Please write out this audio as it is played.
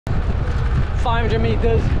500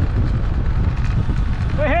 meters.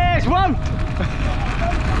 Here's one.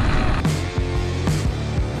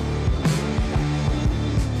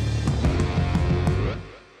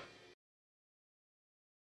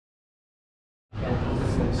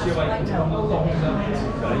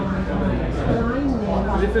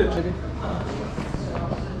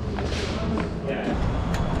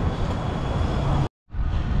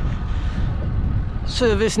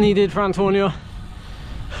 Service needed for Antonio.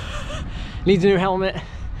 Needs a new helmet.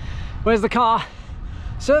 Where's the car?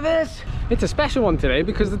 Service! It's a special one today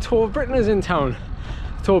because the Tour of Britain is in town.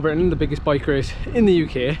 Tour of Britain, the biggest bike race in the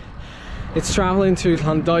UK. It's travelling to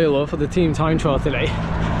Llandeilo for the team time trial today.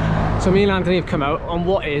 So me and Anthony have come out on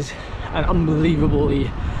what is an unbelievably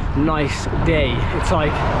nice day. It's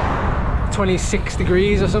like 26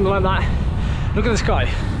 degrees or something like that. Look at the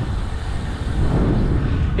sky.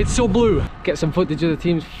 It's so blue. Get some footage of the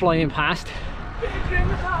teams flying past.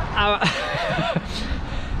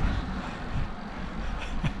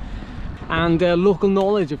 And local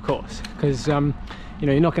knowledge, of course, because you know,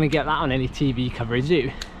 you're not going to get that on any TV coverage, do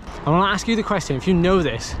you? I want to ask you the question, if you know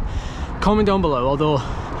this, comment down below, although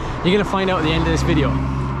you're going to find out at the end of this video.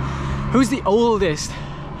 Who's the oldest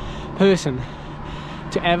person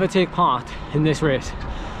to ever take part in this race,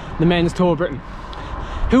 the men's Tour of Britain?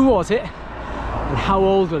 Who was it and how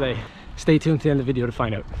old were they? Stay tuned to the end of the video to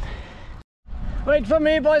find out. Wait for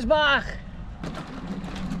me, boys, back!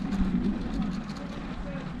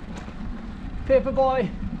 Paper boy!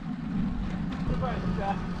 I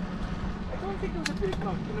don't think it was a big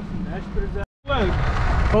enough finesse, but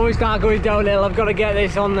it's always can't go downhill. I've got to get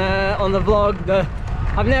this on the vlog.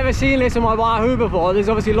 I've never seen this on my Wahoo before. There's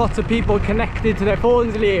obviously lots of people connected to their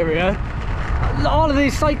phones in the area. All of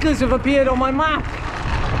these cyclists have appeared on my map.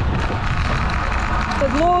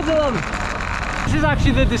 There's loads of them. This is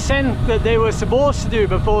actually the descent that they were supposed to do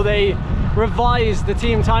before they revised the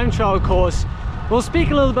team time trial course. We'll speak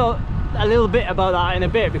a little bit about that in a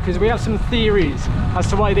bit, because we have some theories as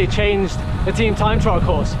to why they changed the team time trial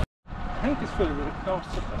course. I think it's fully close.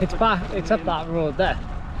 It's up that road there.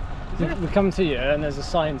 We come to you and there's a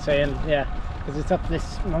sign saying, yeah, because it's up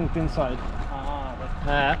this mountainside.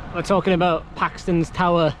 We're talking about Paxton's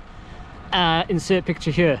Tower. Insert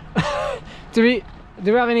picture here. Do we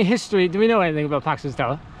have any history? Do we know anything about Paxton's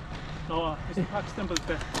Tower? No, it's the Paxton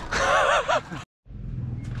bit.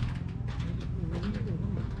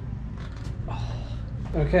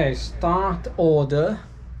 Okay, start order.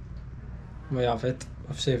 We have it.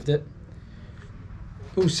 I've saved it.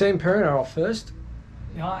 Oh, same Perrin off first.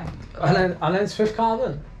 Yeah. And then Swift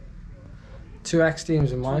Carbon. 2X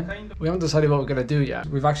teams in mind. We haven't decided what we're going to do yet.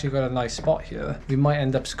 We've actually got a nice spot here. We might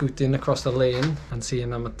end up scooting across the lane and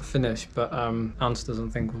seeing them at the finish, but Ants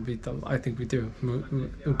doesn't think we'll beat them. I think we do.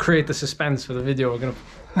 We'll create the suspense for the video. We're going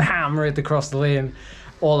to hammer it across the lane,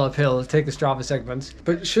 all uphill, take the Strava segments.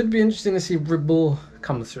 But it should be interesting to see Ribble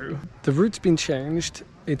come through. The route's been changed.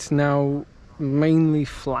 It's now mainly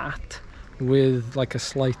flat with like a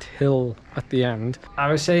slight hill at the end.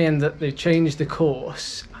 I was saying that they changed the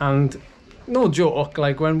course, and no joke,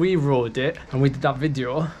 like when we rode it and we did that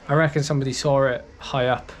video, I reckon somebody saw it high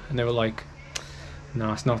up and they were like,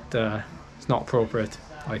 no, it's not appropriate.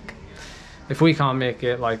 Like, if we can't make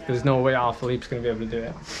it, like, there's no way Al Philippe's gonna be able to do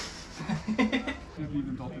it.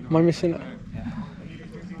 Am I missing it? Yeah.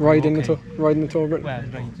 Riding the Tour of Britain? Well,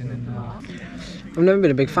 riding in I've never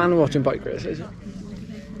been a big fan of watching bike races.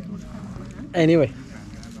 Anyway,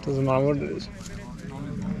 doesn't matter what it is.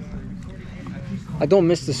 I don't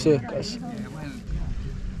miss the circus.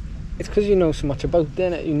 It's because you know so much about it,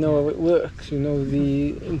 innit? You know how it works, you know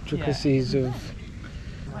the intricacies of...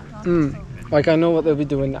 Like, I know what they'll be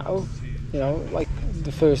doing now, you know, like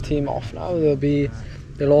the first team off now,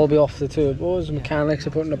 they'll all be off the turbos, the mechanics are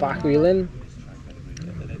putting the back wheel in,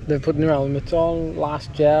 they're putting their helmets on,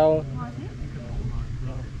 last gel.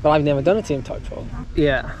 But I've never done a team type trial.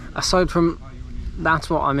 Yeah, aside from that's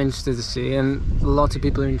what I'm interested to see, and lots of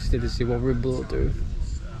people are interested to see what Ribble will do.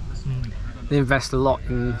 They invest a lot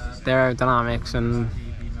in their aerodynamics and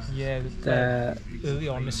early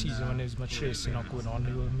on the season when there was much racing not going on,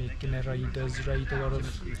 they were making their riders ride a lot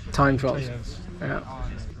of time trials. Yeah.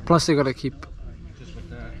 Plus they got to keep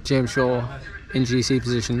James Shaw in GC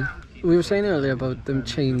position. We were saying earlier about them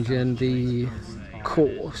changing the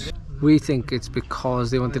course. We think it's because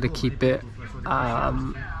they wanted to keep it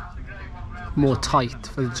more tight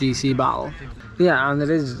for the GC battle. Yeah, and it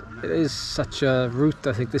is such a route,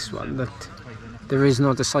 I think, this one, that there is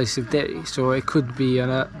no decisive day. So it could be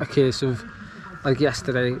a case of, like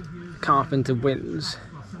yesterday, Carpenter wins,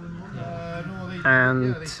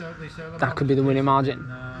 and that could be the winning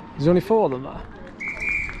margin. There's only 4 of them there.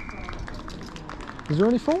 Is there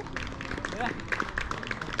only 4? Yeah.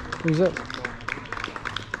 Who's it?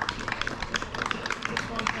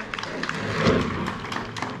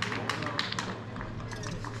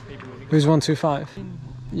 Who's 125?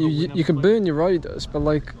 You can burn your riders, but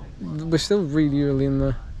like we're still really early in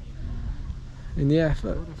the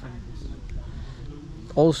effort.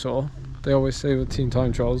 Also, they always say with team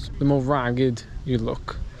time trials, the more ragged you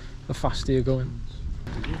look, the faster you're going.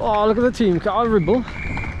 Oh, look at the team car, Ribble.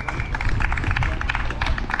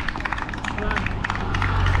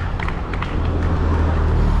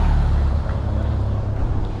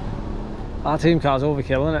 Our team car's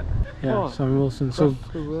overkill, isn't it? Yeah, oh, Sam Wilson. So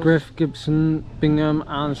Griff, Gibson, Bingham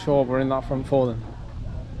and Shaw were in that front four then.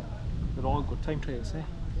 They're all good time trials, eh?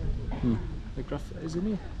 Hmm. The Griff, isn't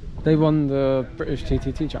he? They won the British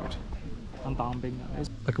TTT challenge. And Dan Bingham is.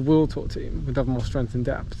 Like a world tour team would have more strength and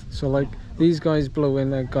depth. So like these guys blow in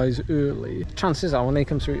their guys early. Chances are when they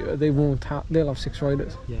come through, they won't have. They'll have 6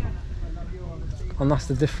 riders. Yeah. And that's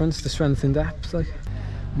the difference, the strength and depth. Like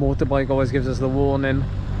motorbike always gives us the warning.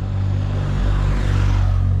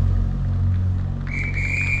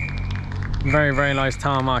 Very, very nice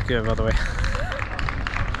tarmac here, by the way.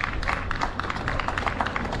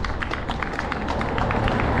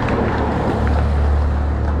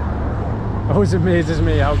 It always amazes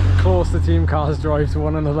me how close the team cars drive to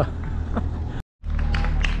one another.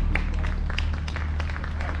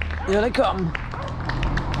 Here they come.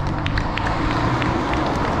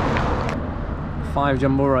 5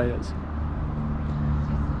 jumbo riders.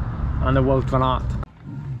 And a Wout van Aert.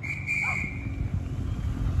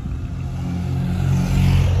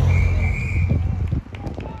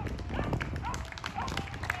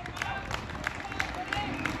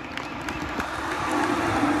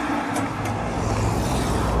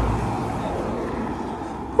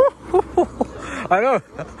 I know.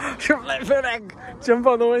 Should let Laverack jump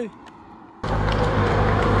on the way.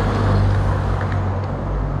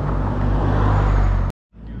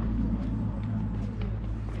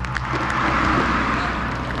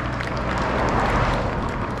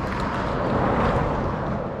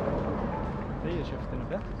 They're shifting a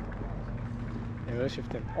bit. Yeah, they're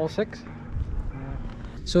shifting. All 6?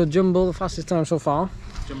 So Jumbo, the fastest time so far.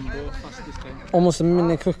 Jumbo, fastest time. Almost a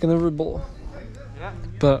minute quicker than Ribble. Yeah.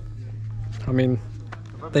 But I mean,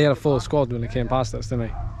 they had a full squad when they came past us, didn't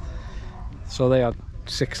they? So they had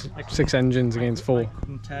six engines against 4.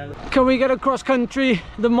 Can we get across country,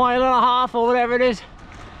 the 1.5 or whatever it is?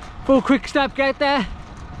 Full quick step get there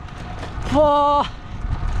for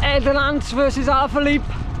Ed and Lance versus Alaphilippe,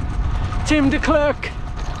 Tim de Klerk.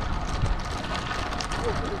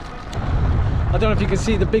 I don't know if you can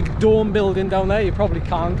see the big dome building down there, you probably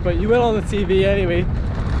can't, but you will on the TV anyway.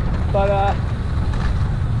 But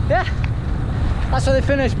yeah, that's how they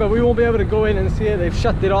finished, but we won't be able to go in and see it. They've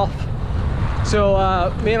shut it off. So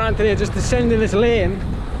me and Anthony are just descending this lane,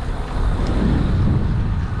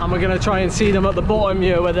 and we're going to try and see them at the bottom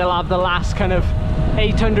here where they'll have the last kind of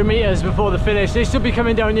 800 meters before the finish. They should be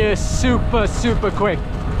coming down here super quick.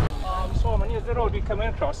 So many of the road we coming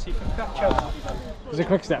across, you can catch up. Is it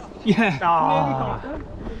quick step? Yeah.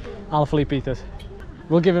 Alaphilippe beat us.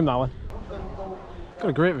 We'll give him that one. Got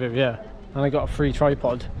a great view, yeah. And I got a free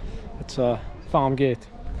tripod. It's a farm gate.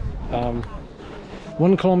 1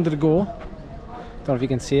 kilometre to go. Don't know if you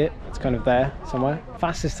can see it. It's kind of there somewhere.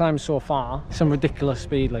 Fastest time so far, some ridiculous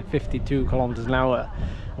speed, like 52 kilometers an hour.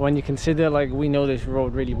 When you consider, like, we know this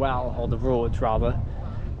road really well, or the roads rather,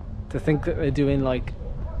 to think that they're doing like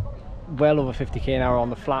well over 50k an hour on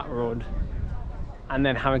the flat road, and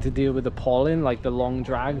then having to deal with the polling, like the long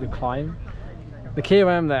drag, the climb. The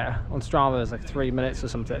KOM there on Strava is like 3 minutes or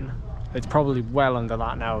something. It's probably well under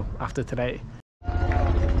that now after today.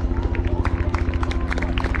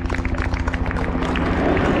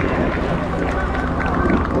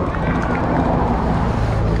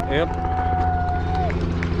 Yep.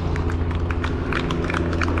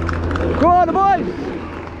 Go on, boys!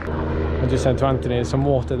 I just said to Anthony, there's some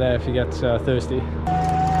water there if he gets thirsty.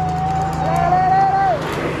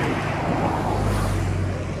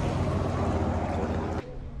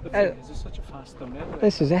 This is such a fast thumbnail.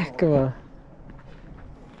 This is Hexr.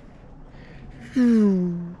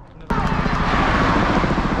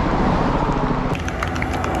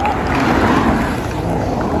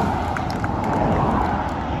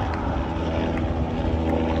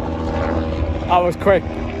 That was quick.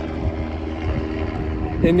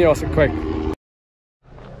 Ineos are quick.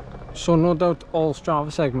 So no doubt all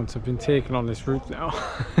Strava segments have been taken on this route now.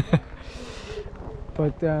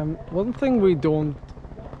 But one thing we don't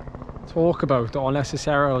talk about or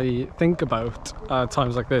necessarily think about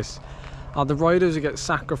times like this are the riders who get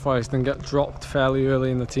sacrificed and get dropped fairly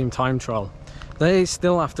early in the team time trial. They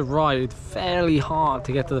still have to ride fairly hard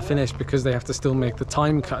to get to the finish because they have to still make the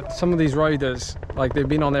time cut. Some of these riders, like they've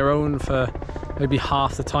been on their own for maybe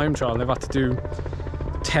half the time trial and they've had to do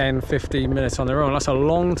 10, 15 minutes on their own. That's a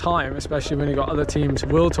long time, especially when you've got other teams,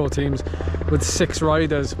 World Tour teams, with 6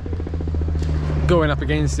 riders going up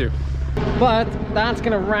against you. But that's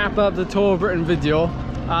gonna wrap up the Tour of Britain video.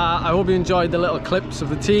 I hope you enjoyed the little clips of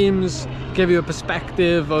the teams, give you a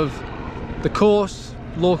perspective of the course,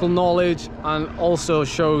 local knowledge, and also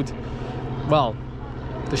showed, well,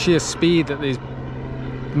 the sheer speed that these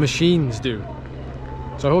machines do.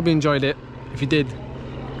 So I hope you enjoyed it. If you did,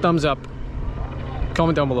 thumbs up,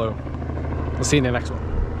 comment down below. We'll see you in the next one.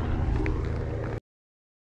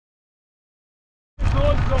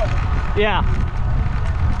 Yeah.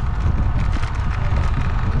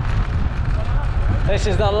 This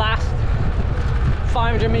is the last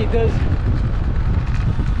 500 meters.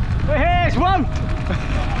 Here's one.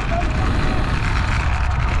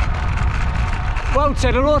 Won't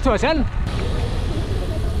say the road to us then.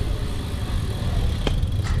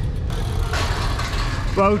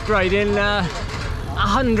 Boat riding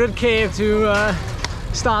 100k to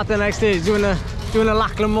start the next day, doing a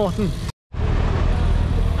Lachlan Morton.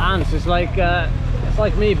 And it's like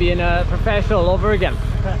me being a professional over again.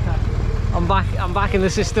 I'm back in the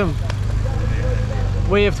system.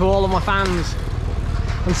 Wave to all of my fans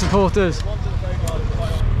and supporters.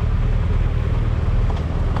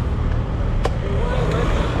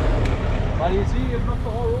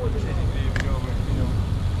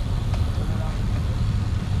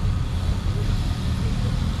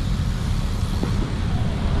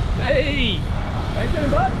 Hey! How you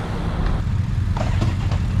doing, bud?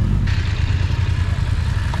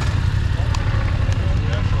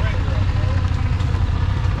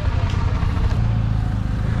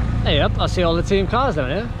 Hey up, I see all the team cars down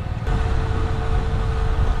here.